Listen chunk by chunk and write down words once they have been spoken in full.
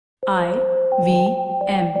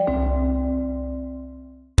IVM.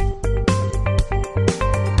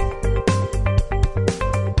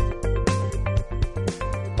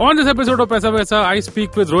 On this episode of Paisa Vaisa, I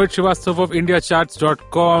speak with Rohit Srivastav of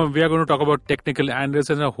IndiaCharts.com. We are going to talk about technical analysis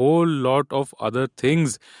and a whole lot of other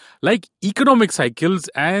things like economic cycles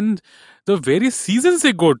and the various seasons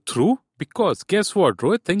they go through. Because guess what?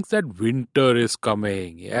 Rohit thinks that winter is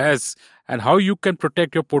coming. Yes. And how you can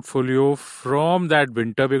protect your portfolio from that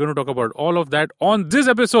winter. We're going to talk about all of that on this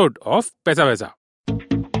episode of Paisa Vaisa.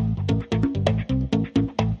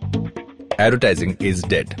 Advertising is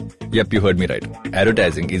dead. Yep, you heard me right.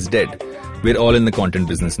 Advertising is dead. We're all in the content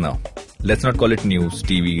business now. Let's not call it news,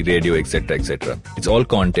 TV, radio, etc., etc. It's all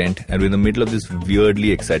content, and we're in the middle of this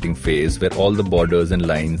weirdly exciting phase where all the borders and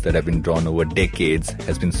lines that have been drawn over decades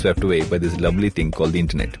has been swept away by this lovely thing called the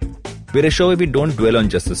internet. We're a show where we don't dwell on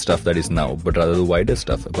just the stuff that is now, but rather the wider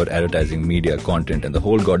stuff about advertising, media, content, and the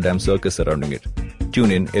whole goddamn circus surrounding it.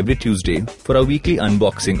 Tune in every Tuesday for our weekly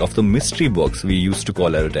unboxing of the mystery box we used to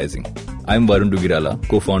call advertising. I'm Varun Dugirala,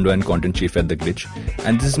 co-founder and content chief at The Glitch,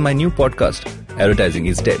 and this is my new podcast, Advertising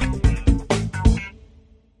is Dead.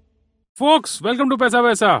 Folks, welcome to Paisa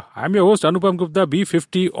Vaisa. I'm your host Anupam Gupta,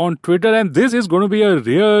 B50 on Twitter, and this is going to be a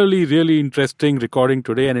really interesting recording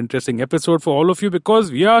today, an interesting episode for all of you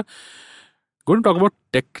because we are going to talk about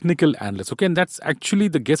technical analysts. Okay, and that's actually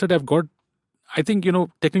the guest that I've got. I think,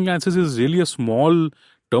 technical analysis is really a small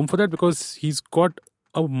term for that because he's got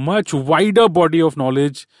a much wider body of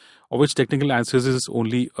knowledge of which technical analysis is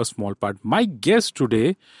only a small part. My guest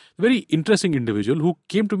today, a very interesting individual who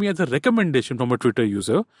came to me as a recommendation from a Twitter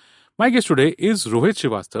user. My guest today is Rohit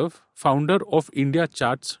Srivastav, founder of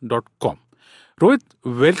IndiaCharts.com. Rohit,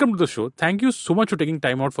 welcome to the show. Thank you so much for taking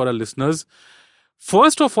time out for our listeners.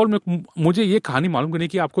 First of all, मुझे ये कहानी मालूम करनी है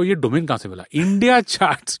कि आपको ये domain कहाँ से मिला?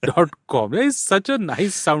 IndiaCharts.com. That is such a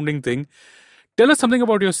nice sounding thing. Tell us something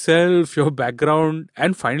about yourself, your background,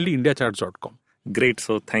 and finally IndiaCharts.com. Great.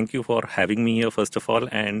 So thank you for having me here, first of all.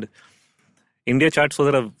 And India Charts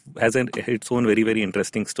has its own very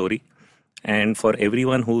interesting story. And for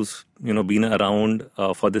everyone who's been around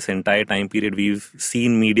for this entire time period, we've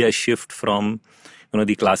seen media shift from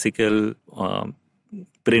the classical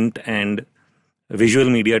print and visual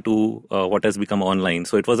media to what has become online.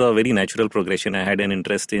 So it was a very natural progression. I had an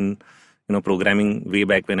interest in programming way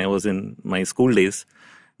back when I was in my school days.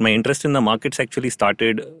 My interest in the markets actually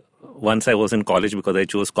started once I was in college because I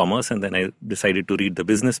chose commerce, and then I decided to read the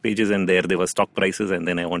business pages, and there were stock prices, and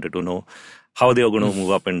then I wanted to know how they were going to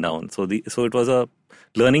move up and down. So it was a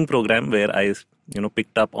learning program where I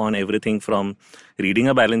picked up on everything from reading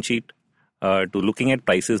a balance sheet to looking at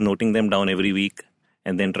prices, noting them down every week,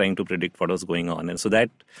 and then trying to predict what was going on. And so that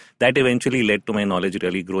eventually led to my knowledge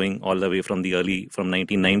really growing all the way from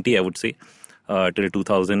 1990, I would say, till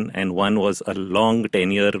 2001 was a long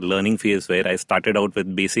 10-year learning phase where I started out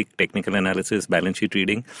with basic technical analysis, balance sheet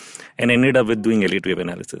reading, and ended up with doing elite wave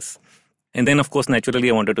analysis. And then, of course, naturally,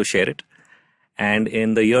 I wanted to share it. And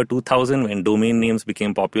in the year 2000, when domain names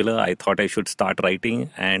became popular, I thought I should start writing.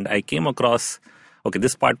 And I came across,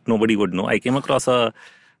 this part nobody would know, I came across a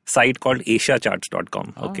site called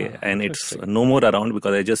IndiaCharts.com. And it's no more around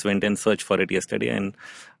because I just went and searched for it yesterday. And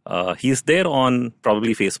he's there on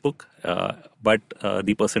probably Facebook, but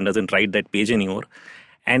the person doesn't write that page anymore.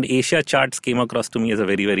 And Asia Charts came across to me as a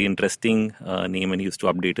very interesting name, and he used to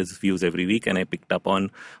update his views every week. And I picked up on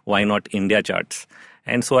why not India Charts.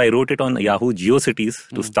 And so I wrote it on Yahoo GeoCities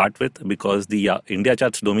to start with because the India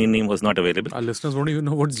Charts domain name was not available. Our listeners won't even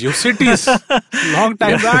know what GeoCities.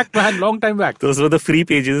 Long time back. Those were the free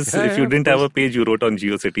pages. If you didn't have a page, you wrote on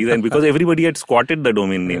GeoCities. And because everybody had squatted the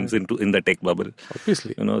domain names in the tech bubble.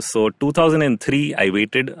 Obviously. So 2003, I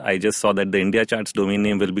waited. I just saw that the India Charts domain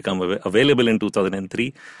name will become available in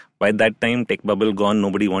 2003. By that time, tech bubble gone.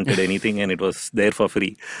 Nobody wanted anything and it was there for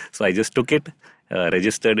free. So I just took it,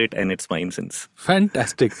 registered it, and it's mine since.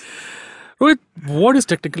 Fantastic. Rohit, what is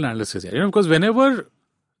technical analysis? Because whenever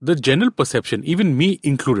the general perception, even me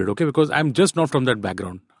included, because I'm just not from that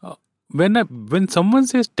background. When someone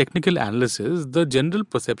says technical analysis, the general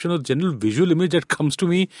perception or general visual image that comes to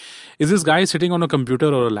me is this guy sitting on a computer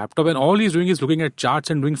or a laptop and all he's doing is looking at charts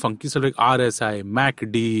and doing funky stuff like RSI,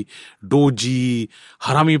 MACD, Doji,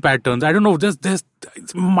 Harami patterns. I don't know, there's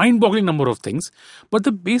mind-boggling number of things. But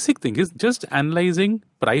the basic thing is just analyzing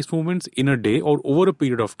price movements in a day or over a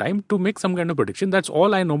period of time to make some kind of prediction. That's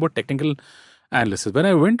all I know about technical analysis. When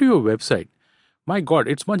I went to your website, my God,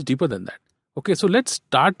 it's much deeper than that. Okay, so let's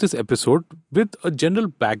start this episode with a general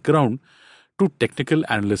background to technical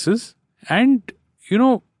analysis. And,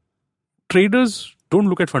 traders don't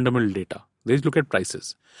look at fundamental data. They just look at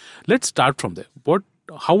prices. Let's start from there. What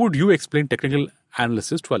how would you explain technical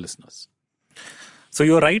analysis to our listeners? So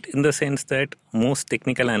you're right in the sense that most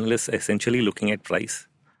technical analysts are essentially looking at price.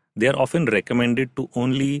 They are often recommended to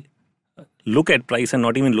only look at price and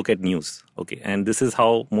not even look at news. Okay, and this is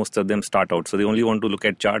how most of them start out. So they only want to look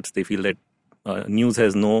at charts. They feel that news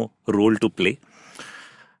has no role to play.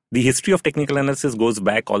 The history of technical analysis goes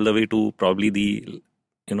back all the way to probably the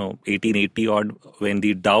 1880 odd, when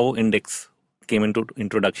the Dow index came into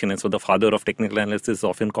introduction. And so the father of technical analysis is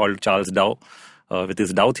often called Charles Dow with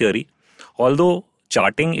his Dow theory. Although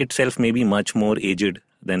charting itself may be much more aged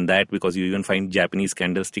than that, because you even find Japanese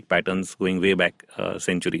candlestick patterns going way back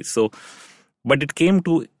centuries. So, but it came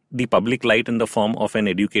to the public light in the form of an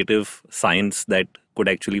educative science that could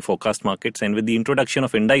actually forecast markets. And with the introduction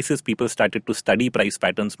of indices, people started to study price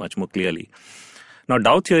patterns much more clearly. Now,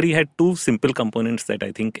 Dow theory had two simple components that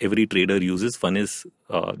I think every trader uses. One is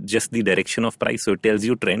just the direction of price. So it tells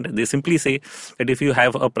you trend. They simply say that if you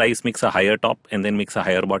have a price makes a higher top and then makes a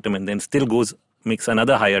higher bottom and then still makes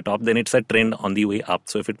another higher top, then it's a trend on the way up.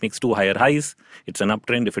 So if it makes two higher highs, it's an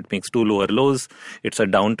uptrend. If it makes two lower lows, it's a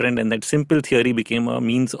downtrend. And that simple theory became a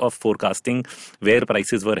means of forecasting where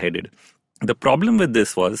prices were headed. The problem with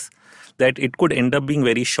this was that it could end up being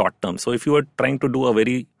very short term. So if you were trying to do a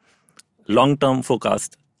very long-term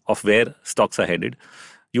forecast of where stocks are headed,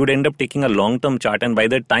 you would end up taking a long-term chart, and by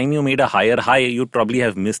the time you made a higher high, you'd probably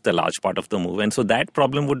have missed a large part of the move. And so that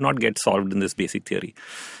problem would not get solved in this basic theory.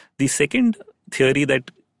 The second theory that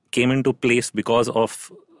came into place because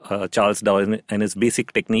of Charles Dow and his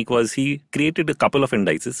basic technique was he created a couple of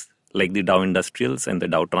indices, like the Dow Industrials and the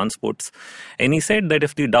Dow Transports. And he said that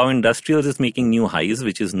if the Dow Industrials is making new highs,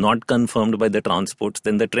 which is not confirmed by the transports,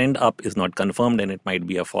 then the trend up is not confirmed and it might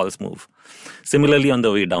be a false move. Similarly, on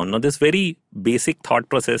the way down. Now, this very basic thought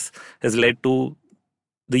process has led to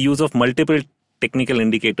the use of multiple technical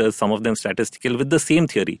indicators, some of them statistical, with the same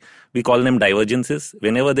theory. We call them divergences.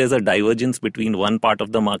 Whenever there's a divergence between one part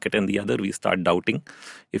of the market and the other, we start doubting.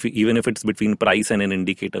 Even if it's between price and an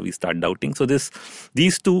indicator, we start doubting. So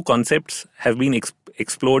these two concepts have been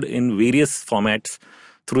explored in various formats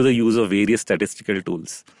through the use of various statistical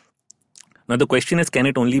tools. Now the question is, can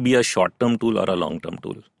it only be a short-term tool or a long-term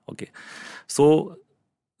tool? Okay. So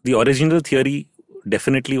the original theory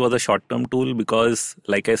definitely was a short-term tool because,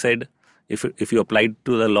 like I said, if you applied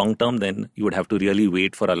to the long term, then you would have to really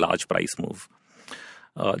wait for a large price move.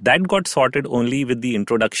 That got sorted only with the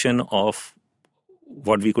introduction of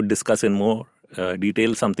what we could discuss in more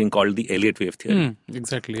detail, something called the Elliott wave theory.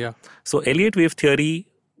 Exactly, yeah. So Elliott wave theory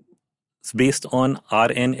is based on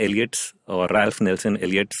R.N. Elliott's or Ralph Nelson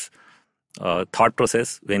Elliott's thought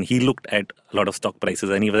process when he looked at a lot of stock prices,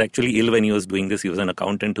 and he was actually ill when he was doing this. He was an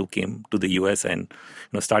accountant who came to the US and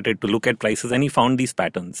started to look at prices, and he found these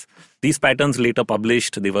patterns. These patterns later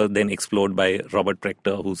published. They were then explored by Robert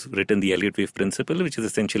Prechter, who's written the Elliott wave principle, which has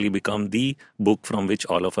essentially become the book from which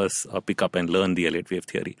all of us pick up and learn the Elliott wave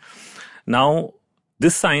theory. Now,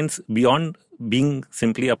 this science, beyond being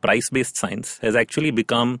simply a price-based science, has actually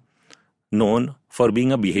become known for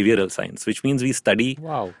being a behavioral science, which means we study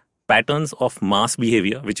patterns of mass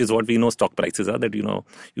behavior, which is what we know stock prices are, that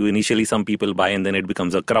you initially some people buy and then it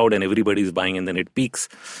becomes a crowd and everybody is buying and then it peaks.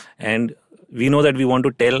 And we know that we want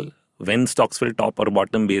to tell when stocks will top or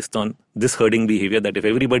bottom based on this herding behavior, that if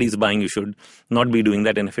everybody is buying, you should not be doing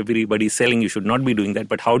that, and if everybody is selling, you should not be doing that.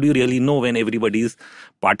 But how do you really know when everybody is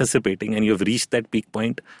participating and you have reached that peak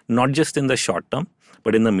point, not just in the short term,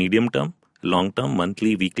 but in the medium term, long term,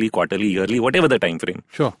 monthly, weekly, quarterly, yearly, whatever the time frame?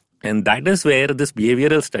 Sure. And that is where this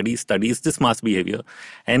behavioral study studies this mass behavior.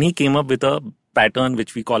 And he came up with a pattern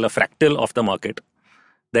which we call a fractal of the market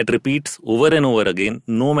that repeats over and over again,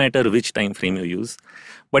 no matter which time frame you use.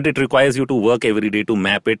 But it requires you to work every day to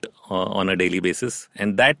map it on a daily basis.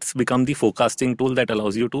 And that's become the forecasting tool that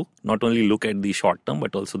allows you to not only look at the short term,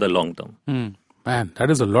 but also the long term. Man, that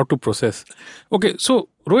is a lot to process. Okay, so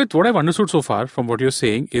Rohit, what I've understood so far from what you're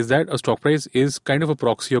saying is that a stock price is kind of a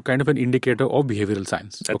proxy or kind of an indicator of behavioral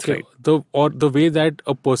science. That's right. The way that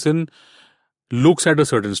a person looks at a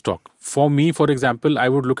certain stock. For me, for example, I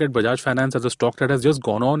would look at Bajaj Finance as a stock that has just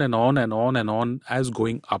gone on and on and on and on as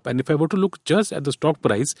going up. And if I were to look just at the stock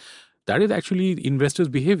price, that is actually investors'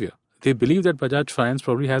 behavior. They believe that Bajaj Finance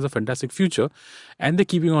probably has a fantastic future and they're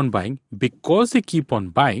keeping on buying. Because they keep on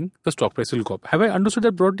buying, the stock price will go up. Have I understood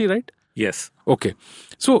that broadly right? Yes. Okay.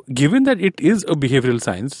 So given that it is a behavioral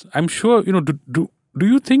science, I'm sure, do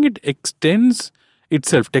you think it extends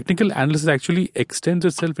itself, technical analysis actually extends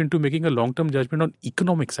itself into making a long-term judgment on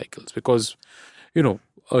economic cycles? Because,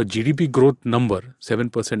 a GDP growth number, 7%,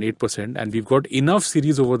 8%, and we've got enough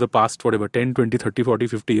series over the past, 10, 20, 30, 40,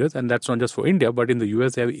 50 years, and that's not just for India, but in the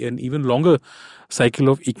US, they have an even longer cycle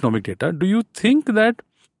of economic data. Do you think that,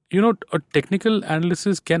 a technical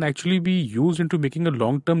analysis can actually be used into making a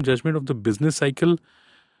long-term judgment of the business cycle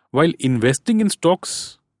while investing in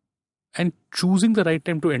stocks and choosing the right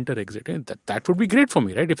time to enter, exit? And that would be great for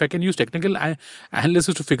me, right? If I can use technical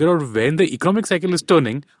analysis to figure out when the economic cycle is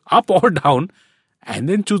turning up or down and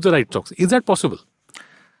then choose the right stocks. Is that possible?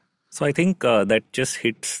 So I think that just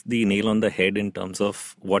hits the nail on the head in terms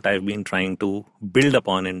of what I've been trying to build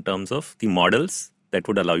upon in terms of the models that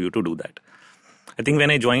would allow you to do that. I think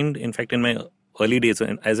when I joined, in fact, in my early days,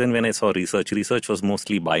 as in when I saw research was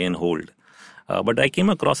mostly buy and hold. But I came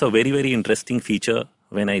across a very, very interesting feature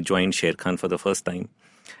when I joined Sharekhan for the first time.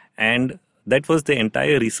 And that was the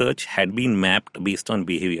entire research had been mapped based on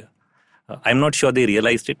behavior. I'm not sure they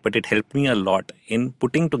realized it, but it helped me a lot in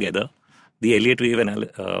putting together the Elliott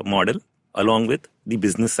wave model along with the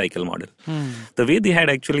business cycle model. The way they had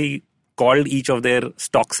actually called each of their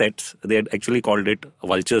stock sets, they had actually called it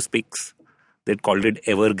Vulture's Picks. They'd called it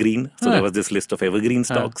evergreen. So there was this list of evergreen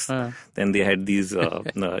stocks. Then they had these,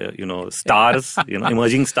 stars,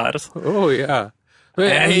 emerging stars. Oh, yeah.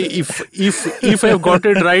 Well, if I've got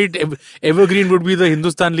it right, evergreen would be the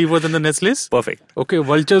Hindustan Levers and the Nestle's. Perfect. Okay,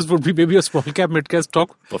 vultures would be maybe a small cap, mid cap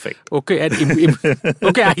stock. Perfect. Okay, and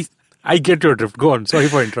okay, I get your drift. Go on. Sorry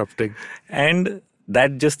for interrupting. And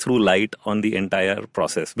that just threw light on the entire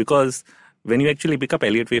process, because when you actually pick up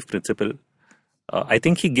Elliott wave principle, I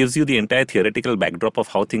think he gives you the entire theoretical backdrop of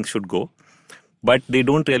how things should go, but they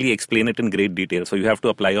don't really explain it in great detail. So you have to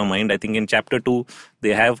apply your mind. I think in chapter 2, they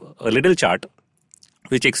have a little chart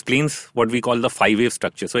which explains what we call the 5-wave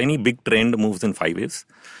structure. So any big trend moves in 5 waves.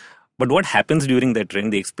 But what happens during that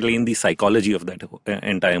trend, they explain the psychology of that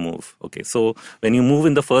entire move. Okay, so when you move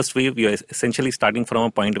in the first wave, you're essentially starting from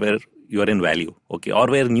a point where you are in value, okay, or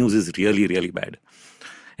where news is really, really bad.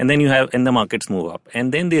 And then and the markets move up,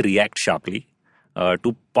 and then they react sharply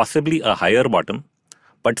to possibly a higher bottom,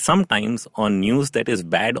 but sometimes on news that is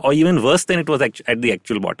bad or even worse than it was at the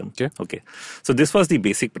actual bottom. Okay. So this was the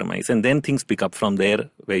basic premise. And then things pick up from there,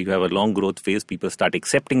 where you have a long growth phase. People start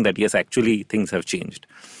accepting that, yes, actually things have changed.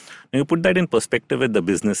 Now you put that in perspective with the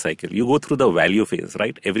business cycle. You go through the value phase,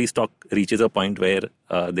 right? Every stock reaches a point where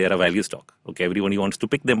they are a value stock. Okay, everybody wants to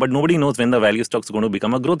pick them, but nobody knows when the value stock is going to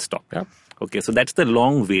become a growth stock. Yeah. Okay, so that's the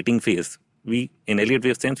long waiting phase. In Elliott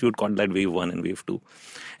wave sense, we would call that wave 1 and wave 2.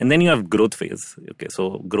 And then you have growth phase. Okay,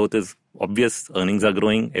 so growth is obvious. Earnings are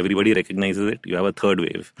growing. Everybody recognizes it. You have a third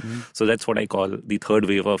wave. So that's what I call the third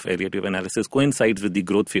wave of Elliott wave analysis, coincides with the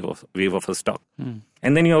growth wave of a stock.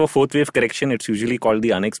 And then you have a fourth wave correction. It's usually called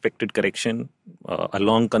the unexpected correction. A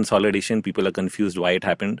long consolidation. People are confused why it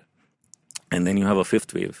happened. And then you have a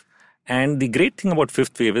fifth wave. And the great thing about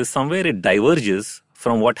fifth wave is somewhere it diverges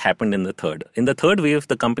from what happened in the third. In the third wave,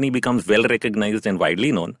 the company becomes well recognized and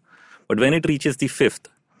widely known. But when it reaches the fifth,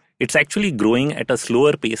 it's actually growing at a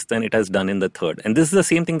slower pace than it has done in the third. And this is the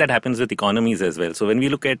same thing that happens with economies as well. So when we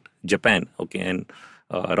look at Japan, okay, and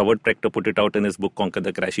Robert Prechter put it out in his book Conquer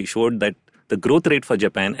the Crash, he showed that the growth rate for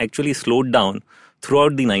Japan actually slowed down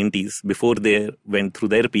throughout the 90s before they went through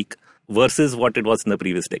their peak versus what it was in the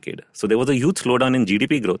previous decade. So there was a huge slowdown in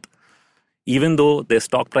GDP growth, even though their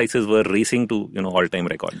stock prices were racing to all-time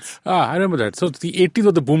records. I remember that. So the 80s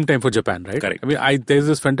was the boom time for Japan, right? Correct. I mean, there's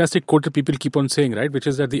this fantastic quote that people keep on saying, right, which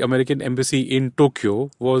is that the American embassy in Tokyo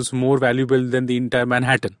was more valuable than the entire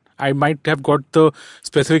Manhattan. I might have got the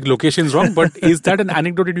specific locations wrong, but is that an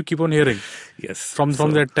anecdote that you keep on hearing? Yes. From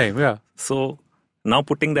that time, yeah. So now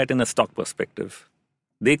putting that in a stock perspective,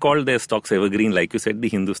 they called their stocks evergreen, like you said, the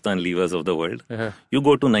Hindustan Levers of the world. Uh-huh. You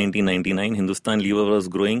go to 1999, Hindustan Lever was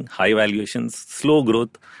growing, high valuations, slow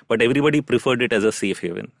growth, but everybody preferred it as a safe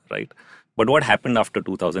haven, right? But what happened after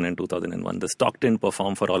 2000 and 2001? The stock didn't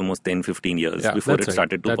perform for almost 10-15 years before it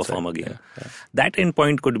started to perform again. Yeah. That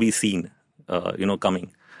endpoint could be seen,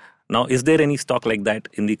 coming. Now, is there any stock like that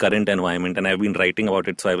in the current environment? And I've been writing about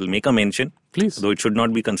it, so I will make a mention. Please. Though it should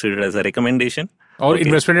not be considered as a recommendation. Or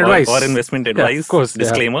investment advice. Or investment advice. Of course.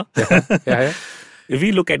 Disclaimer. Yeah. If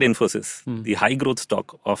we look at Infosys, the high growth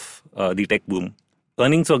stock of the tech boom,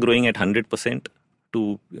 earnings were growing at 100%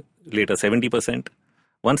 to later 70%.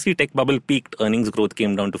 Once the tech bubble peaked, earnings growth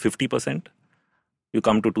came down to 50%. You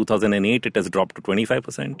come to 2008, it has dropped to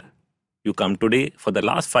 25%. You come today, for the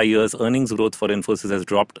last 5 years, earnings growth for Infosys has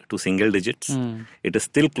dropped to single digits. It is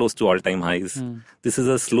still close to all-time highs. This is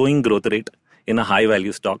a slowing growth rate in a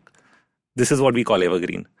high-value stock. This is what we call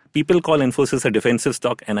evergreen. People call Infosys a defensive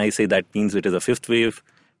stock, and I say that means it is a fifth wave.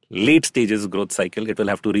 late stages growth cycle. It will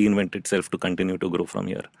have to reinvent itself to continue to grow from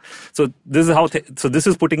here. So this is how. So this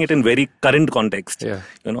is putting it in very current context. Yeah.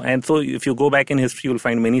 And so if you go back in history, you'll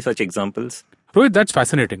find many such examples. Rohit, that's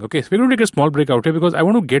fascinating. Okay, so we're going to take a small break out here because I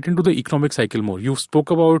want to get into the economic cycle more.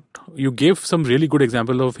 You gave some really good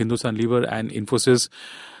example of Hindustan Lever and Infosys.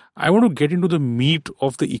 I want to get into the meat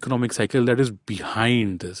of the economic cycle that is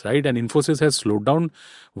behind this, right? And Infosys has slowed down,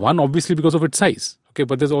 one, obviously because of its size. Okay,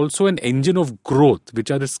 but there's also an engine of growth,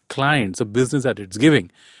 which are its clients, the business that it's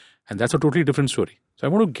giving. And that's a totally different story. So I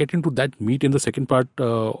want to get into that meat in the second part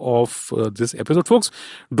of this episode. Folks,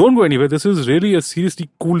 don't go anywhere. This is really a seriously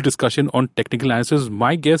cool discussion on technical analysis.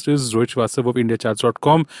 My guest is Rohit Srivastava of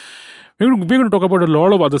IndiaCharts.com. We're going to talk about a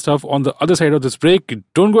lot of other stuff on the other side of this break.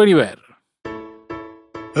 Don't go anywhere.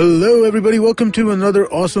 Hello, everybody. Welcome to another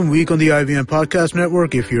awesome week on the IVM Podcast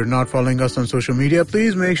Network. If you're not following us on social media,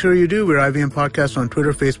 please make sure you do. We're IVM Podcast on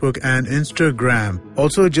Twitter, Facebook, and Instagram.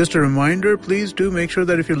 Also, just a reminder, please do make sure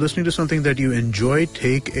that if you're listening to something that you enjoy,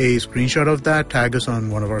 take a screenshot of that, tag us on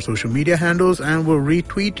one of our social media handles, and we'll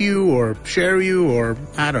retweet you or share you or,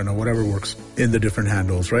 I don't know, whatever works in the different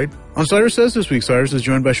handles, right? On Cyrus Says this week, Cyrus is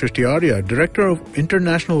joined by Shrishti Arya, Director of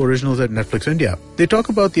International Originals at Netflix India. They talk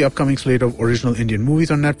about the upcoming slate of original Indian movies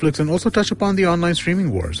on Netflix and also touch upon the online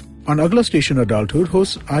streaming wars. On Agla Station Adulthood,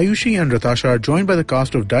 hosts Ayushi and Ratasha are joined by the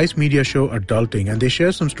cast of Dice Media show Adulting, and they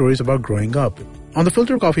share some stories about growing up. On the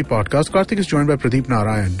Filter Coffee podcast, Karthik is joined by Pradeep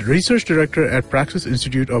Narayan, Research Director at Praxis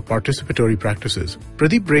Institute of Participatory Practices.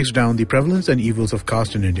 Pradeep breaks down the prevalence and evils of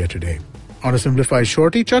caste in India today. On a simplified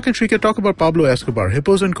shorty, Chuck and Shrika talk about Pablo Escobar,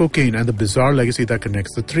 hippos and cocaine, and the bizarre legacy that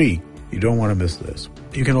connects the three. You don't want to miss this.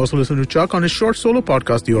 You can also listen to Chuck on his short solo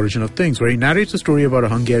podcast, The Origin of Things, where he narrates the story about a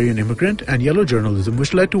Hungarian immigrant and yellow journalism,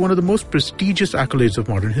 which led to one of the most prestigious accolades of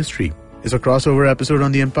modern history. It's a crossover episode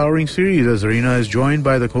on the Empowering series, as Zarina is joined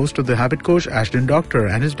by the host of The Habit Coach, Ashton Doctor,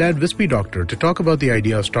 and his dad, Wispy Doctor, to talk about the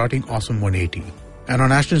idea of starting Awesome 180. And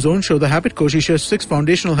on Ashton's own show, The Habit Coach, he shares 6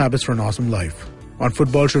 foundational habits for an awesome life. On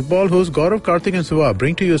Football Should Ball, hosts Gaurav, Karthik, and Siva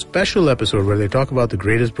bring to you a special episode where they talk about the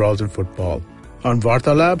greatest brawls in football. On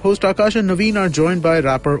Varta Lab, host Akash and Naveen are joined by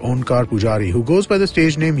rapper Onkar Pujari, who goes by the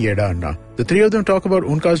stage name Yeda Anna. The three of them talk about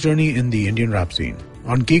Onkar's journey in the Indian rap scene.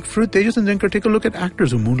 On Geek Fruit, Tejas and Dinkar take a look at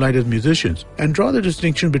actors who moonlight as musicians and draw the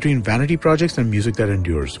distinction between vanity projects and music that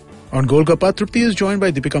endures. On Golgappa, Trupti is joined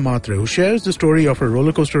by Deepika Matre, who shares the story of her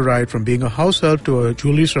roller coaster ride from being a house help to a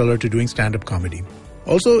jewelry seller to doing stand-up comedy.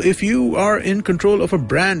 Also, if you are in control of a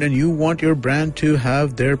brand and you want your brand to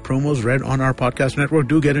have their promos read on our podcast network,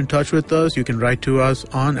 do get in touch with us. You can write to us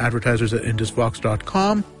on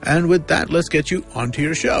advertisers@indusvox.com. And with that, let's get you onto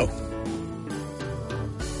your show.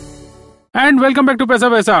 And welcome back to Paisa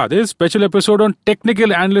Vaisa, this special episode on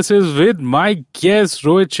technical analysis with my guest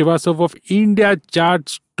Rohit Srivastava of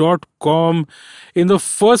IndiaCharts.com. In the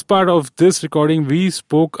first part of this recording, we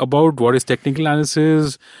spoke about what is technical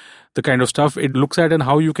analysis, the kind of stuff it looks at, and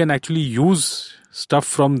how you can actually use stuff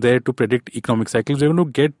from there to predict economic cycles. We're going to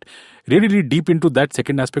get really, really deep into that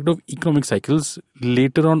second aspect of economic cycles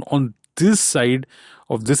later on this side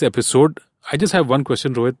of this episode. I just have one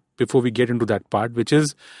question, Rohit, before we get into that part, which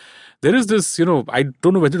is, there is this, I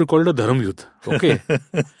don't know whether to call it a dharm yudh, okay?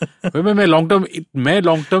 मैं long-term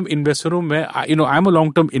investor हूँ, I'm a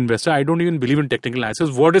long-term investor. I don't even believe in technical analysis.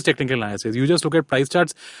 What is technical analysis? You just look at price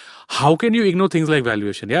charts. How can you ignore things like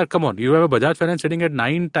valuation? Yeah, come on. You have a Bajaj Finance trading at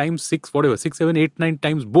 9 times 6, 7, 8, 9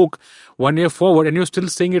 times book 1 year forward, and you're still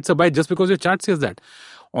saying it's a buy just because your chart says that.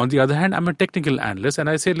 On the other hand, I'm a technical analyst, and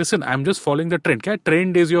I say, listen, I'm just following the trend. Okay?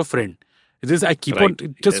 Trend is your friend. I keep right.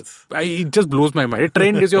 On, it just blows my mind.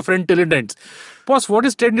 Trend is your friend till it ends. Boss, what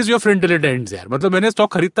is trend is your friend till it ends? यार? मतलब मैंने stock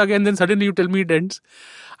खरीदता गया and then suddenly you tell me it ends.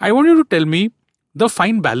 I want you to tell me the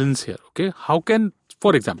fine balance here. Okay, how can,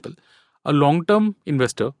 for example, a long-term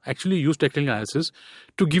investor actually use technical analysis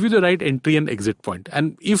to give you the right entry and exit point?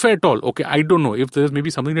 And if at all, okay, I don't know if there's maybe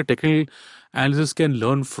something that technical analysis can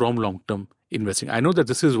learn from long-term investing. I know that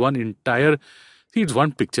this is one entire, it's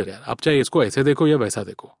one picture यार. आप चाहे इसको ऐसे देखो या वैसा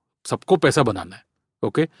देखो. सबको पैसा बनाना है.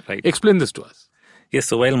 Okay? Right. Explain this to us. Yes,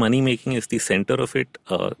 so while money making is the center of it,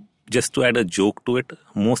 just to add a joke to it,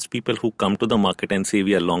 most people who come to the market and say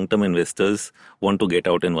we are long-term investors want to get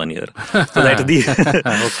out in 1 year. So that's the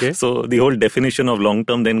okay. So the whole definition of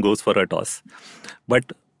long-term then goes for a toss.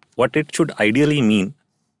 But what it should ideally mean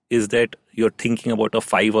is that you're thinking about a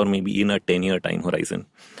 5 or maybe in a 10-year time horizon.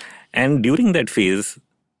 And during that phase,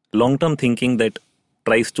 long-term thinking that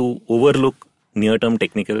tries to overlook near-term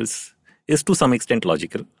technicals is to some extent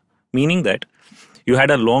logical, meaning that you had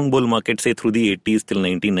a long bull market, say, through the 80s till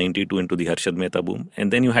 1992 into the Harshad Mehta boom.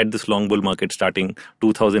 And then you had this long bull market starting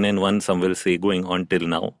 2001, some will say, going on till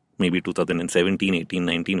now, maybe 2017, 18,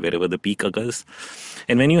 19, wherever the peak occurs.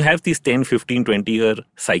 And when you have these 10, 15, 20-year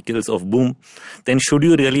cycles of boom, then should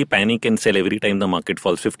you really panic and sell every time the market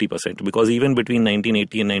falls 50%? Because even between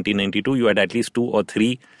 1980 and 1992, you had at least 2 or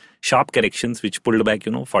 3 sharp corrections which pulled back,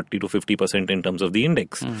 40 to 50% in terms of the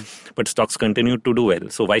index. But stocks continued to do well.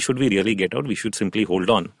 So why should we really get out? We should simply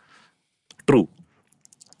hold on. True.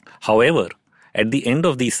 However, at the end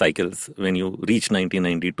of these cycles, when you reach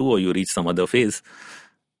 1992 or you reach some other phase,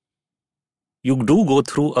 you do go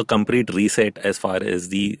through a complete reset as far as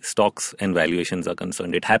the stocks and valuations are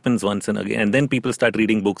concerned. It happens once and again. And then people start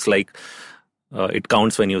reading books like It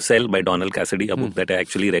Counts When You Sell by Donald Cassidy, a book that I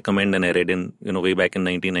actually recommend and I read in, way back in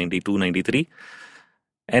 1992, 93.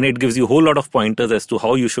 And it gives you a whole lot of pointers as to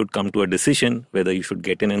how you should come to a decision, whether you should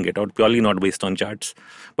get in and get out, purely not based on charts,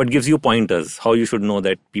 but gives you pointers, how you should know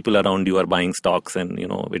that people around you are buying stocks and,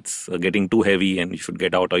 it's getting too heavy and you should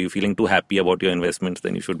get out. Are you feeling too happy about your investments?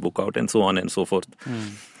 Then you should book out, and so on and so forth.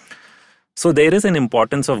 So there is an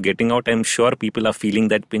importance of getting out. I'm sure people are feeling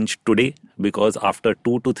that pinch today because after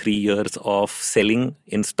 2 to 3 years of selling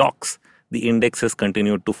in stocks, the index has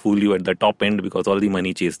continued to fool you at the top end because all the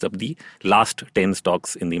money chased up the last 10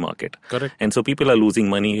 stocks in the market. Correct. And so people are losing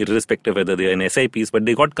money irrespective whether they are in SIPs, but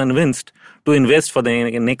they got convinced to invest for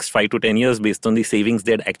the next 5 to 10 years based on the savings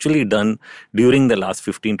they had actually done during the last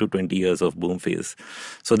 15 to 20 years of boom phase.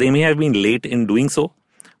 So they may have been late in doing so,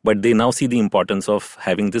 but they now see the importance of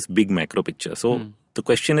having this big macro picture. So the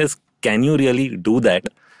question is, can you really do that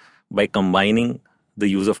by combining the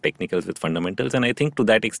use of technicals with fundamentals? And I think to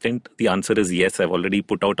that extent, the answer is yes. I've already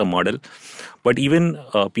put out a model. But even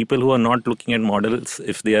people who are not looking at models,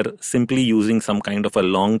 if they are simply using some kind of a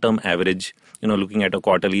long-term average, looking at a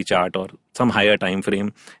quarterly chart or some higher time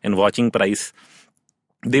frame and watching price,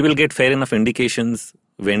 they will get fair enough indications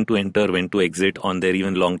when to enter, when to exit on their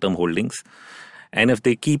even long-term holdings. And if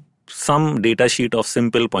they keep some data sheet of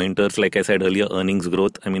simple pointers, like I said earlier, earnings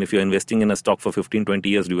growth. I mean, if you're investing in a stock for 15, 20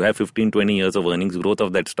 years, do you have 15, 20 years of earnings growth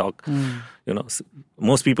of that stock?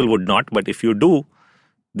 Most people would not. But if you do,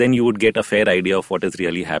 then you would get a fair idea of what is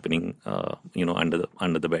really happening,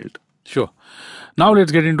 under the belt. Sure. Now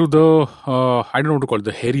let's get into the, I don't know what to call it,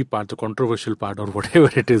 the hairy part, the controversial part or whatever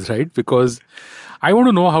it is, right? Because I want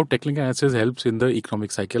to know how technical analysis helps in the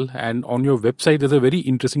economic cycle. And on your website, there's a very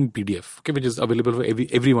interesting PDF, okay, which is available for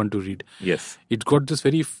everyone to read. Yes. It's got this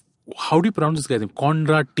very, how do you pronounce this guy's name?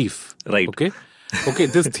 Conrad Tief. Right. Okay,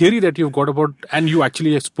 this theory that you've got about, and you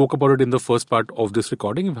actually spoke about it in the first part of this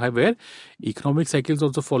recording, where economic cycles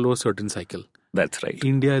also follow a certain cycle. That's right.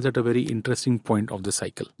 India is at a very interesting point of the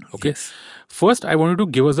cycle. Okay. Yes. First, I want you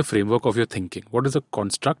to give us the framework of your thinking. What is the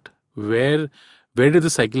construct? Where did the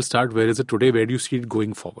cycle start? Where is it today? Where do you see it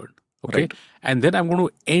going forward? Okay. Right. And then I'm going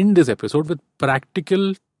to end this episode with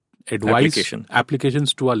practical advice,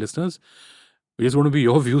 applications to our listeners. Which is going to be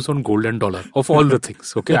your views on gold and dollar of all the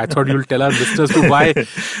things. Okay. I thought you'll tell our listeners to buy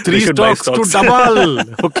 3 stocks to double.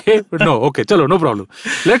 Okay. No. Okay. Chalo, no problem.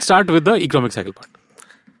 Let's start with the economic cycle part.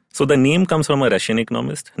 So the name comes from a Russian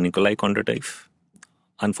economist, Nikolai Kondratiev.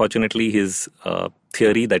 Unfortunately, his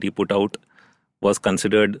theory that he put out was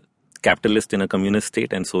considered capitalist in a communist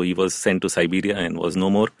state, and so he was sent to Siberia and was no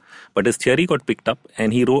more. But his theory got picked up,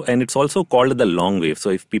 and he wrote, and it's also called the long wave. So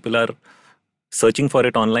if people are searching for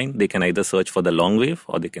it online, they can either search for the long wave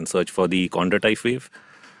or they can search for the Kondratiev wave.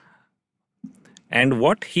 And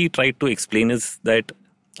what he tried to explain is that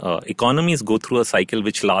economies go through a cycle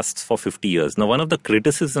which lasts for 50 years. Now, one of the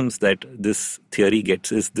criticisms that this theory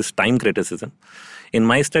gets is this time criticism. In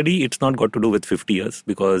my study, it's not got to do with 50 years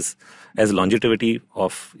because as longevity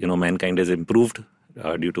of mankind has improved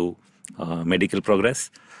due to medical progress,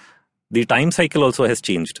 the time cycle also has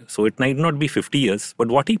changed. So it might not be 50 years, but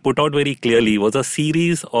what he put out very clearly was a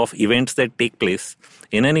series of events that take place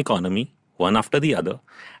in an economy, one after the other,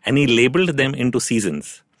 and he labeled them into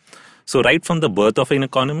seasons. So right from the birth of an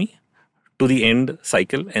economy to the end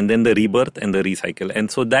cycle, and then the rebirth and the recycle.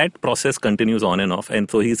 And so that process continues on and off.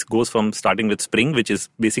 And so he goes from starting with spring, which is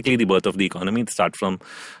basically the birth of the economy. It starts from,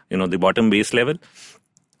 the bottom base level.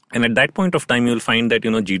 And at that point of time, you'll find that,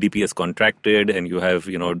 GDP has contracted and you have,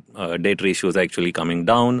 debt ratios actually coming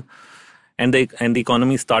down. And the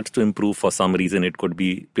economy starts to improve for some reason. It could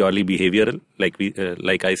be purely behavioral,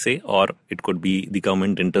 like I say, or it could be the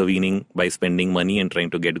government intervening by spending money and trying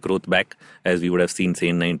to get growth back, as we would have seen, say,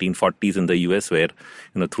 in 1940s in the US, where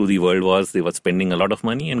through the world wars they were spending a lot of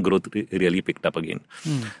money and growth really picked up again.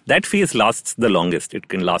 That phase lasts the longest. It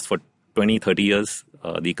can last for 20, 30 years,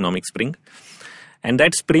 the economic spring. And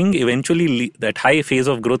that spring eventually, that high phase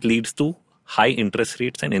of growth leads to high interest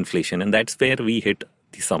rates and inflation, and that's where we hit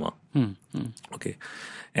the summer. Okay,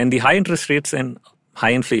 and the high interest rates and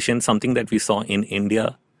high inflation, something that we saw in India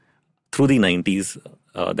through the 90s,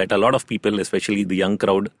 that a lot of people, especially the young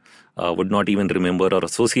crowd, would not even remember or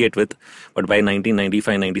associate with. But by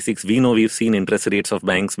 1995-96, we know we've seen interest rates of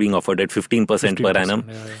banks being offered at 15% per annum.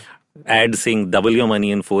 Ads saying double your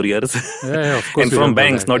money in 4 years. Of course. And from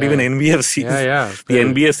banks, not even NBFCs. The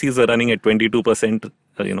NBFCs are running at 22%,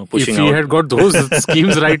 pushing out. If we had got those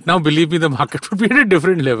schemes right now, believe me, the market would be at a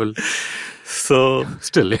different level. So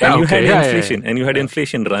still, and you had inflation, and you had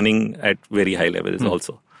inflation running at very high levels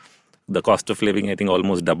also. The cost of living, I think,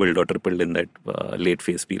 almost doubled or tripled in that late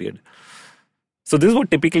phase period. So this is what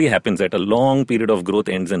typically happens, that a long period of growth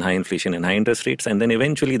ends in high inflation and high interest rates, and then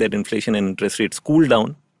eventually that inflation and interest rates cool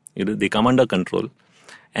down. They come under control,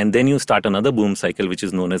 and then you start another boom cycle, which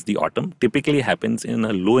is known as the autumn. Typically happens in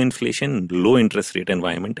a low inflation, low interest rate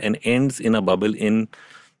environment, and ends in a bubble in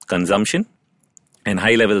consumption and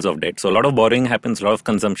high levels of debt. So a lot of borrowing happens, a lot of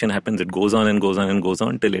consumption happens. It goes on and goes on and goes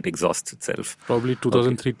on till it exhausts itself. Probably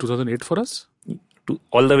 2003, 2008 for us?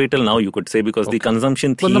 All the way till now, you could say, because the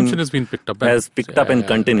consumption theme has been picked up. And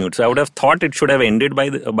continued. So I would have thought it should have ended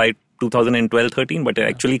by 2012-13, but it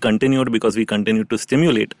actually continued because we continued to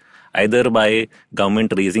stimulate either by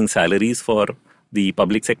government raising salaries for the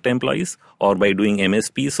public sector employees or by doing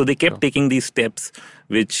MSPs. So they kept taking these steps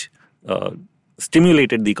which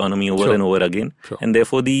stimulated the economy over and over again. And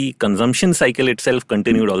therefore the consumption cycle itself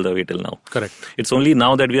continued all the way till now. Correct. It's only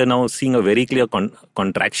now that we are now seeing a very clear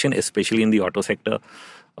contraction, especially in the auto sector,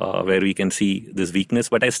 where we can see this weakness.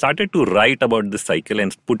 But I started to write about this cycle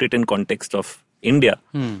and put it in context of India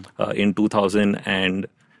in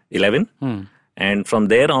 2011. And from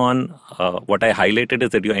there on, what I highlighted is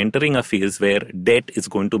that you're entering a phase where debt is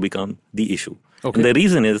going to become the issue. And the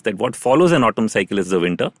reason is that what follows an autumn cycle is the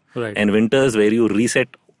winter. And winter is where you reset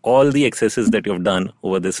all the excesses that you've done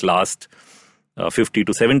over this last 50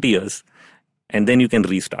 to 70 years. And then you can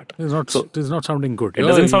restart. This is not sounding good. It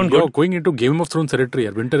doesn't sound good. You're going into Game of Thrones territory.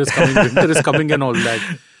 Winter is coming and all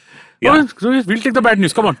that. Yeah. We'll take the bad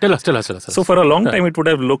news. Come on, tell us. So for a long time, it would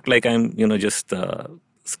have looked like I'm, just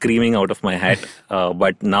screaming out of my hat.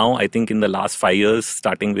 But now I think in the last 5 years,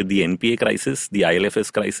 starting with the NPA crisis, the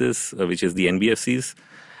ILFS crisis, which is the NBFCs,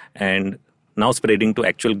 and now spreading to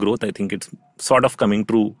actual growth, I think it's sort of coming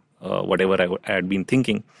true, whatever I had been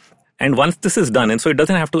thinking. And once this is done, and so it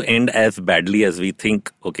doesn't have to end as badly as we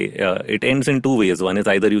think, it ends in two ways. One is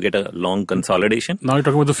either you get a long consolidation. Now you're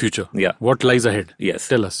talking about the future. Yeah. What lies ahead? Yes.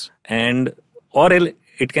 Tell us. Or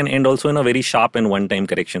it can end also in a very sharp and one-time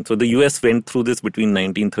correction. So the US went through this between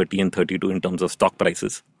 1930 and 32 in terms of stock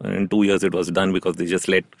prices. And in 2 years it was done because they just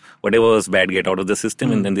let whatever was bad get out of the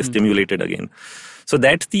system and then they stimulated again. So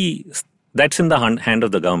that's in the hand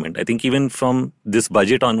of the government. I think even from this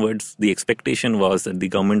budget onwards, the expectation was that the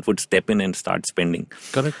government would step in and start spending.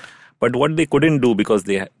 Correct. But what they couldn't do, because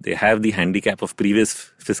they have the handicap of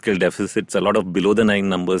previous fiscal deficits, a lot of below the line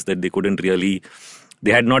numbers that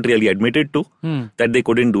they had not really admitted to, that they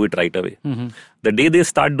couldn't do it right away. The day they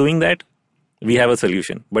start doing that, we have a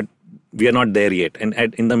solution. But we are not there yet. And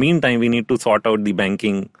in the meantime, we need to sort out the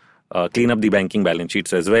banking, clean up the banking balance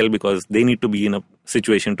sheets as well, because they need to be in a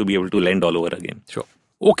situation to be able to lend all over again. Sure.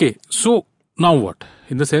 Okay, so now what?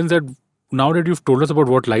 In the sense that now that you've told us about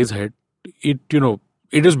what lies ahead, it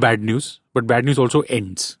is bad news, but bad news also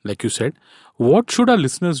ends, like you said. What should our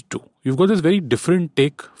listeners do? You've got this very different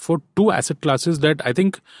take for two asset classes that I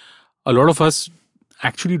think a lot of us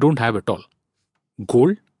actually don't have at all.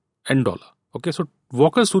 Gold and dollar. Okay, so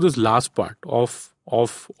walk us through this last part of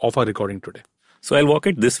our recording today. So I'll walk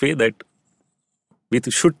it this way, that we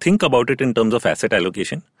should think about it in terms of asset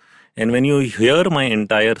allocation. And when you hear my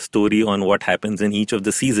entire story on what happens in each of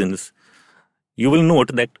the seasons, you will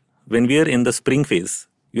note that when we are in the spring phase,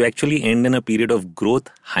 you actually end in a period of growth,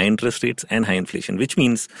 high interest rates and high inflation, which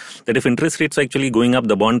means that if interest rates are actually going up,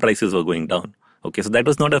 the bond prices were going down. Okay, so that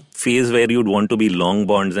was not a phase where you'd want to be long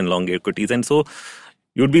bonds and long equities. And so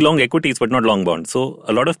you'd be long equities, but not long bonds. So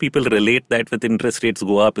a lot of people relate that with interest rates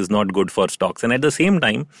go up is not good for stocks. And at the same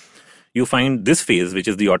time, you find this phase, which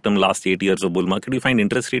is the autumn last 8 years of bull market, you find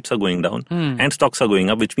interest rates are going down and stocks are going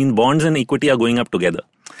up, which means bonds and equity are going up together.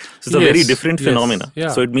 So it's a very different phenomena. Yeah.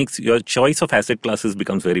 So it makes your choice of asset classes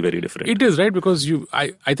becomes very, very different. It is, right? Because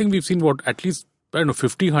I think we've seen at least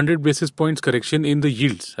 50, 100 basis points correction in the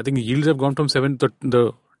yields. I think the yields have gone from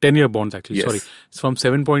the 10-year bonds actually, yes. It's from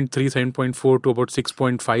 7.3, 7.4 to about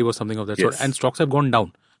 6.5 or something of that yes. sort. And stocks have gone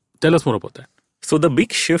down. Tell us more about that. So the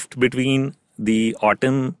big shift between the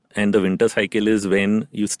autumn and the winter cycle is when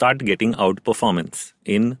you start getting outperformance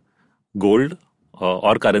in gold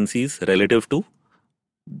or currencies relative to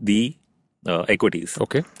the equities.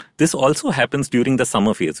 Okay. This also happens during the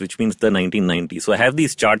summer phase, which means the 1990s. So I have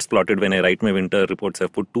these charts plotted when I write my winter reports.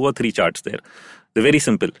 I've put 2 or 3 charts there. They're very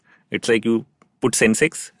simple. It's like you put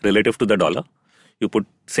Sensex relative to the dollar, you put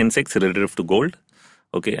Sensex relative to gold,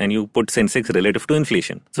 okay, and you put Sensex relative to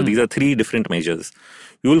inflation. So these are 3 different measures.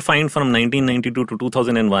 You will find from 1992 to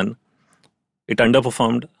 2001, it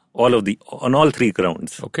underperformed on all 3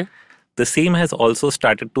 grounds. Okay. The same has also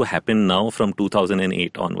started to happen now from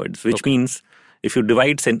 2008 onwards, which means if you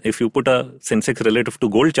put a Sensex relative to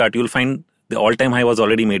gold chart, you'll find the all-time high was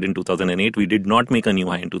already made in 2008. We did not make a new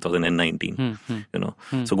high in 2019.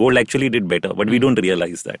 So gold actually did better, but we don't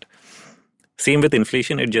realize that. Same with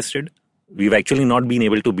inflation adjusted. We've actually not been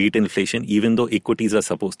able to beat inflation, even though equities are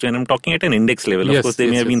supposed to. And I'm talking at an index level. Of course, there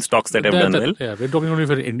may have been stocks that have done well. Yeah, we're talking only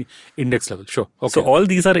for index level. Sure. Okay. So all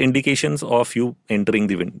these are indications of you entering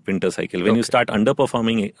the winter cycle. When you start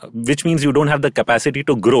underperforming, which means you don't have the capacity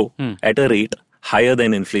to grow at a rate higher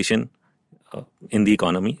than inflation in the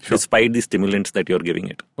economy, despite the stimulants that you're giving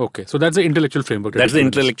it. Okay. So that's the intellectual framework. That's the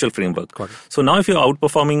intellectual framework. Got it. So now if you're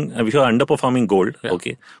underperforming gold,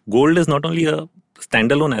 gold is not only a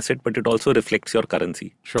standalone asset, but it also reflects your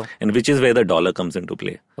currency. Sure. And which is where the dollar comes into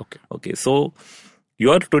play. Okay. So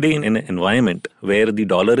you are today in an environment where the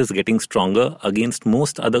dollar is getting stronger against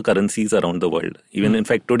most other currencies around the world. Even in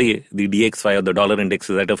fact, today, the DXY or the dollar index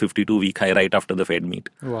is at a 52-week high right after the Fed meet.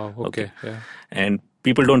 Wow. Okay. Yeah. And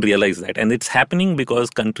people don't realize that. And it's happening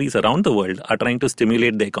because countries around the world are trying to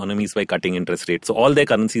stimulate the economies by cutting interest rates. So all their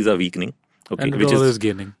currencies are weakening. Okay, and the dollar is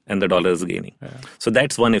gaining. And the dollar is gaining. Yeah. So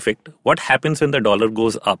that's one effect. What happens when the dollar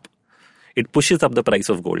goes up? It pushes up the price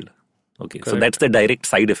of gold. Okay, correct. So that's the direct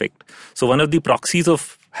side effect. So one of the proxies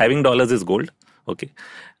of having dollars is gold. Okay,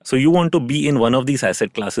 so you want to be in one of these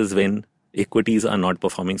asset classes when equities are not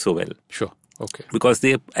performing so well. Sure. Okay. Because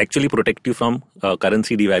they actually protect you from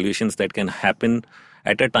currency devaluations that can happen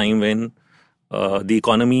at a time when the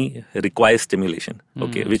economy requires stimulation.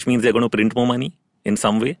 Okay, which means they're going to print more money in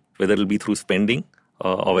some way, whether it'll be through spending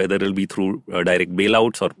or whether it'll be through direct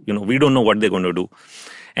bailouts, or we don't know what they're going to do.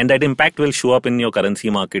 And that impact will show up in your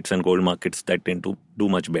currency markets and gold markets that tend to do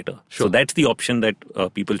much better. Sure. So that's the option that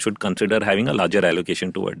people should consider having a larger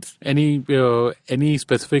allocation towards. Any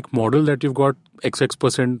specific model that you've got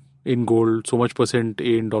XX% in gold, so much percent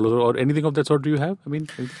in dollars, or anything of that sort do you have? I mean,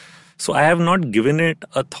 so I have not given it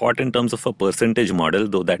a thought in terms of a percentage model,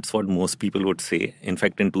 though that's what most people would say. In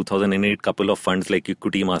fact, in 2008, a couple of funds like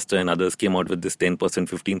Equity Master and others came out with this 10%,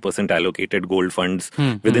 15% allocated gold funds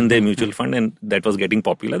within their mutual fund, and that was getting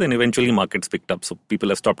popular. Then eventually markets picked up, so people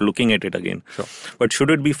have stopped looking at it again. Sure. But should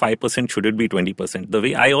it be 5%? Should it be 20%? The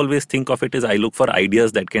way I always think of it is I look for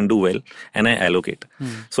ideas that can do well and I allocate.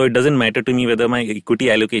 So it doesn't matter to me whether my equity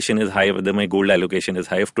allocation is high, whether my gold allocation is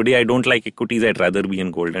high. If today I don't like equities, I'd rather be in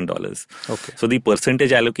gold and dollars. Okay. So the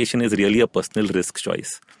percentage allocation is really a personal risk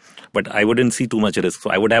choice. But I wouldn't see too much risk. So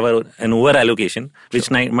I would have an over allocation, which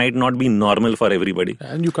might not be normal for everybody.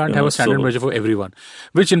 And you can't have a standard measure for everyone.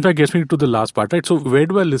 Which in fact gets me to the last part, right? So where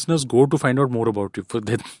do our listeners go to find out more about you?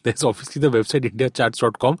 There's obviously the website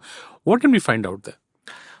IndiaCharts.com. What can we find out there?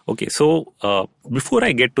 Okay, so before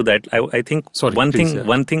I get to that, I think one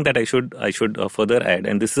thing that I should further add,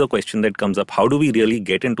 and this is a question that comes up: how do we really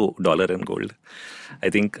get into dollar and gold? I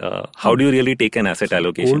think how do you really take an asset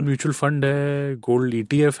allocation? Gold mutual fund hai, gold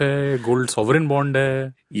ETF hai, gold sovereign bond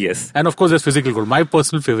hai. Yes, and of course there's physical gold, my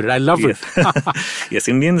personal favorite. I love it. Yes,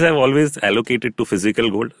 Indians have always allocated to physical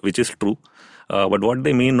gold, which is true. But what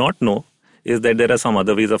they may not know is that there are some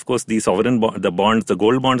other ways. Of course, the sovereign the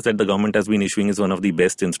gold bonds that the government has been issuing is one of the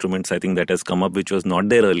best instruments I think that has come up, which was not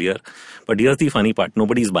there earlier. But here's the funny part: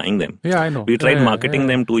 nobody's buying them. Yeah, I know. We tried marketing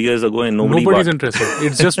them 2 years ago, and nobody's interested.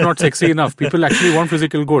 It's just not sexy enough. People actually want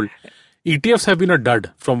physical gold. ETFs have been a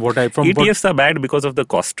dud ETFs are bad because of the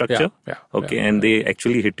cost structure. And they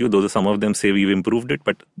actually hit you. Though some of them say we've improved it,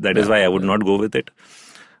 but that is why I would not go with it.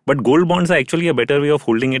 But gold bonds are actually a better way of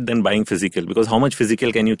holding it than buying physical, because how much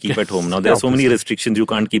physical can you keep at home? Now, there are so many restrictions. You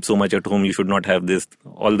can't keep so much at home. You should not have this.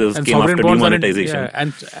 All those came after demonetization.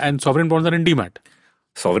 And sovereign bonds are in demat.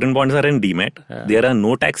 Sovereign bonds are in demat. Yeah. There are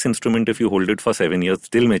no tax instrument if you hold it for 7 years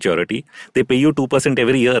till maturity. They pay you 2%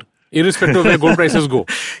 every year. Irrespective of where gold prices go.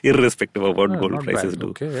 Irrespective of what gold prices do.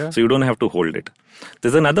 Okay, So you don't have to hold it.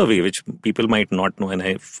 There's another way which people might not know, and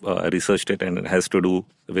I've researched it, and it has to do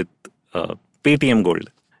with Paytm Gold.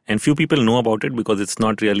 And few people know about it because it's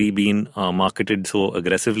not really been marketed so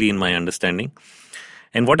aggressively in my understanding.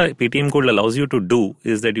 And what Paytm Gold allows you to do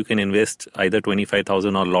is that you can invest either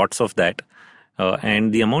 25,000 or lots of that.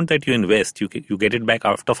 And the amount that you invest, you get it back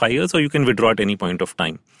after 5 years, or you can withdraw at any point of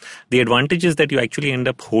time. The advantage is that you actually end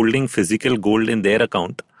up holding physical gold in their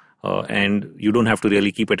account and you don't have to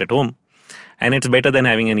really keep it at home. And it's better than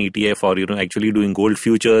having an ETF or actually doing gold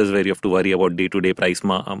futures where you have to worry about day-to-day price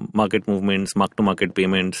market movements, mark-to-market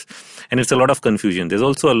payments, and it's a lot of confusion. There's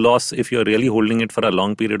also a loss if you're really holding it for a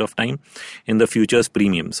long period of time in the futures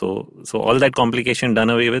premium. So all that complication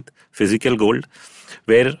done away with physical gold,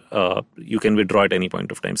 where you can withdraw at any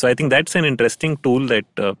point of time. So I think that's an interesting tool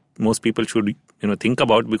that most people should think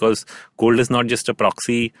about, because gold is not just a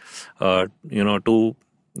proxy to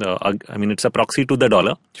it's a proxy to the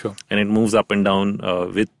dollar. Sure. And it moves up and down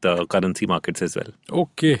with currency markets as well.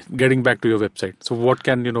 Okay, getting back to your website. So what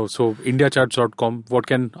can, so IndiaCharts.com, what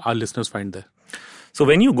can our listeners find there? So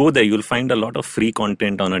when you go there, you'll find a lot of free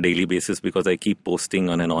content on a daily basis, because I keep posting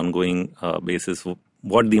on an ongoing basis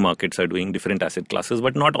what the markets are doing, different asset classes,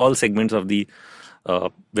 but not all segments of the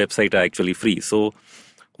website are actually free. So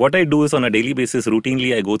what I do is on a daily basis,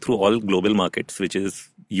 routinely, I go through all global markets, which is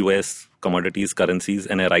US, commodities, currencies,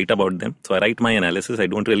 and I write about them. So I write my analysis. I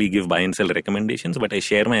don't really give buy and sell recommendations, but I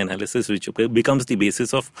share my analysis, which becomes the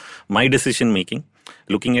basis of my decision making,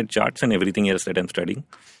 looking at charts and everything else that I'm studying.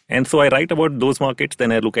 And so I write about those markets.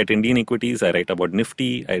 Then I look at Indian equities. I write about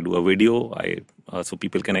Nifty. I do a video. So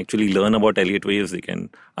people can actually learn about Elliott waves. They can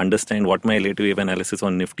understand what my Elliott wave analysis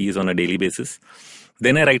on Nifty is on a daily basis.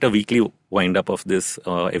 Then I write a weekly wind-up of this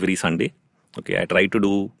every Sunday. Okay, I try to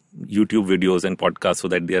do YouTube videos and podcasts so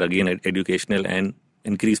that they are again educational and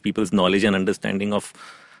increase people's knowledge and understanding of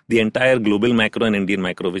the entire global macro and Indian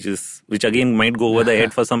macro, which again might go over the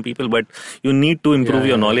head for some people, but you need to improve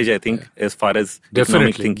your knowledge, I think, as far as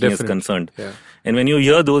economic thinking is concerned. Yeah. And when you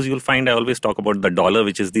hear those, you'll find I always talk about the dollar,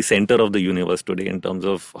 which is the center of the universe today in terms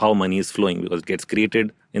of how money is flowing, because it gets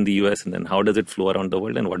created in the US and then how does it flow around the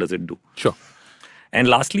world and what does it do? Sure. And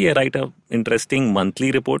lastly, I write an interesting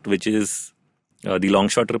monthly report, which is the long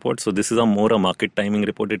short report. So this is a market timing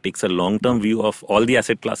report. It takes a long-term view of all the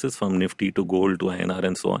asset classes from Nifty to gold to INR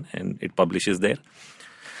and so on, and it publishes there.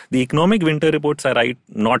 The economic winter reports I write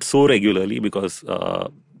not so regularly, because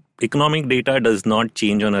economic data does not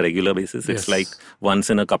change on a regular basis. It's like once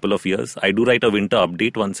in a couple of years. I do write a winter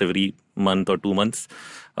update once every month or 2 months.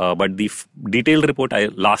 But the detailed report I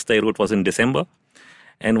wrote was in December.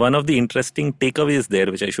 And one of the interesting takeaways there,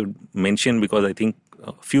 which I should mention because I think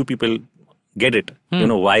few people get it,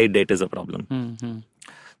 why debt is a problem.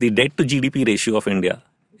 The debt to GDP ratio of India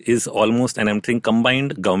is almost, and I'm saying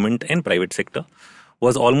combined government and private sector,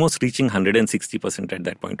 was almost reaching 160% at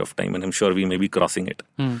that point of time. And I'm sure we may be crossing it.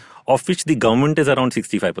 Of which the government is around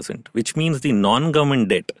 65%, which means the non-government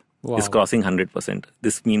debt is crossing 100%.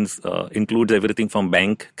 This means includes everything from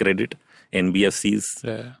bank credit,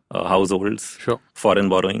 NBFCs, households, foreign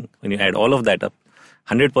borrowing. When you add all of that up,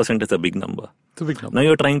 100% is a big number. It's a big number. Now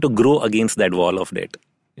you're trying to grow against that wall of debt.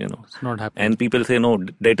 It's not happening. And people say, no,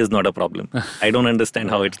 debt is not a problem. I don't understand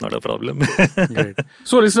how it's not a problem. Great.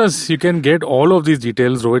 So listeners, you can get all of these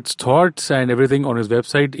details, Rohit's thoughts and everything on his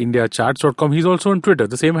website, IndiaCharts.com. He's also on Twitter,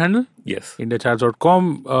 the same handle? Yes.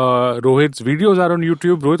 IndiaCharts.com. Rohit's videos are on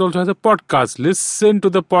YouTube. Rohit also has a podcast. Listen to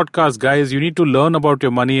the podcast, guys. You need to learn about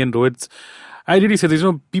your money, and Rohit's, I really say this,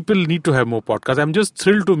 people need to have more podcasts. I'm just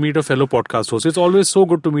thrilled to meet a fellow podcast host. It's always so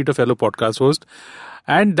good to meet a fellow podcast host.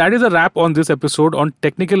 And that is a wrap on this episode on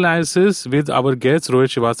technical analysis with our guest, Rohit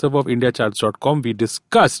Srivastava of IndiaCharts.com. We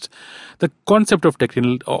discussed the concept of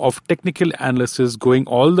technical analysis going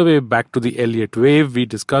all the way back to the Elliott wave. We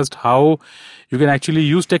discussed how you can actually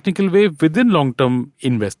use technical wave within long-term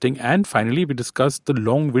investing. And finally, we discussed the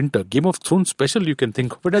long winter. Game of Thrones special, you can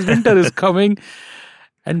think of it as winter is coming.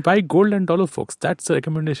 And buy gold and dollar, folks. That's the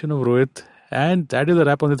recommendation of Rohit. And that is a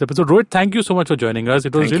wrap on this episode. Rohit, thank you so much for joining us.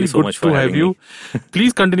 It was really good to have you.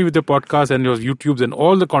 Please continue with your podcast and your YouTubes and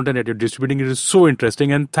all the content that you're distributing. It is so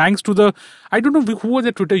interesting. And thanks to I don't know who was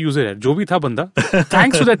that Twitter user. Jo bhi tha banda.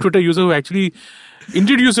 Thanks to that Twitter user who actually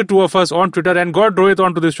introduced the two of us on Twitter and got Rohit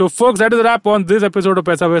onto this show. Folks, that is a wrap on this episode of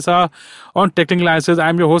Paisa Vaisa on Technical Analysis.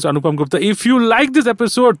 I'm your host, Anupam Gupta. If you like this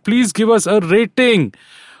episode, please give us a rating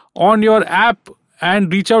on your app.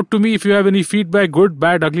 And reach out to me if you have any feedback, good,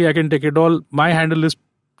 bad, ugly, I can take it all. My handle is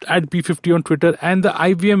at P50 on Twitter, and the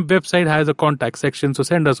IVM website has a contact section. So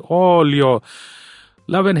send us all your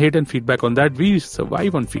love and hate and feedback on that. We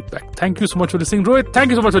survive on feedback. Thank you so much for listening. Rohit,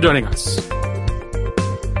 thank you so much for joining us.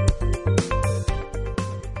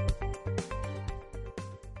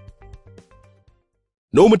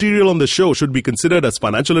 No material on the show should be considered as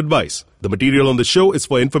financial advice. The material on the show is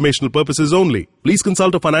for informational purposes only. Please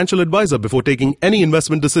consult a financial advisor before taking any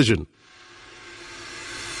investment decision.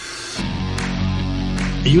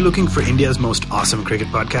 Are you looking for India's most awesome cricket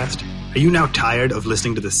podcast? Are you now tired of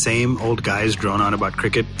listening to the same old guys drone on about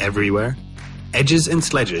cricket everywhere? Edges and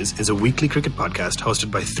Sledges is a weekly cricket podcast hosted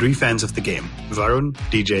by three fans of the game, Varun,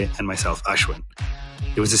 DJ, and myself, Ashwin.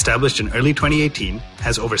 It was established in early 2018,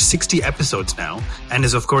 has over 60 episodes now, and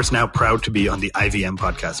is of course now proud to be on the IVM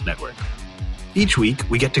Podcast Network. Each week,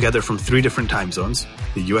 we get together from three different time zones,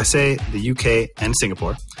 the USA, the UK, and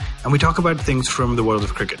Singapore, and we talk about things from the world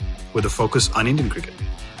of cricket, with a focus on Indian cricket.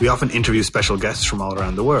 We often interview special guests from all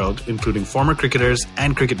around the world, including former cricketers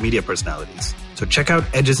and cricket media personalities. So check out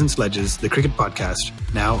Edges and Sledges, the cricket podcast,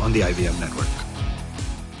 now on the IVM network.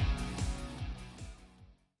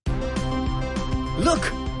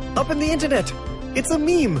 Look! Up in the internet! It's a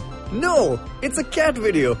meme! No! It's a cat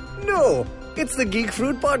video! No! It's the Geek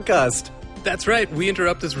Fruit Podcast! That's right, we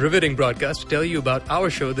interrupt this riveting broadcast to tell you about our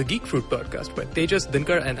show, the Geek Fruit Podcast, where Tejas,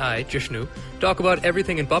 Dinkar, and I, Jishnu, talk about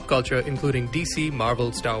everything in pop culture, including DC,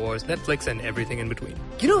 Marvel, Star Wars, Netflix, and everything in between.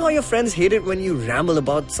 You know how your friends hate it when you ramble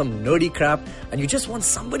about some nerdy crap and you just want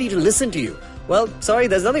somebody to listen to you? Well, sorry,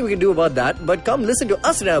 there's nothing we can do about that, but come listen to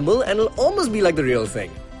us ramble and it'll almost be like the real thing.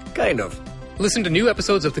 Kind of. Listen to new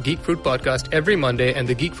episodes of the Geek Fruit Podcast every Monday and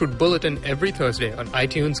the Geek Fruit Bulletin every Thursday on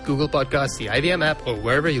iTunes, Google Podcasts, the IVM app, or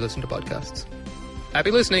wherever you listen to podcasts.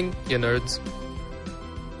 Happy listening, you nerds.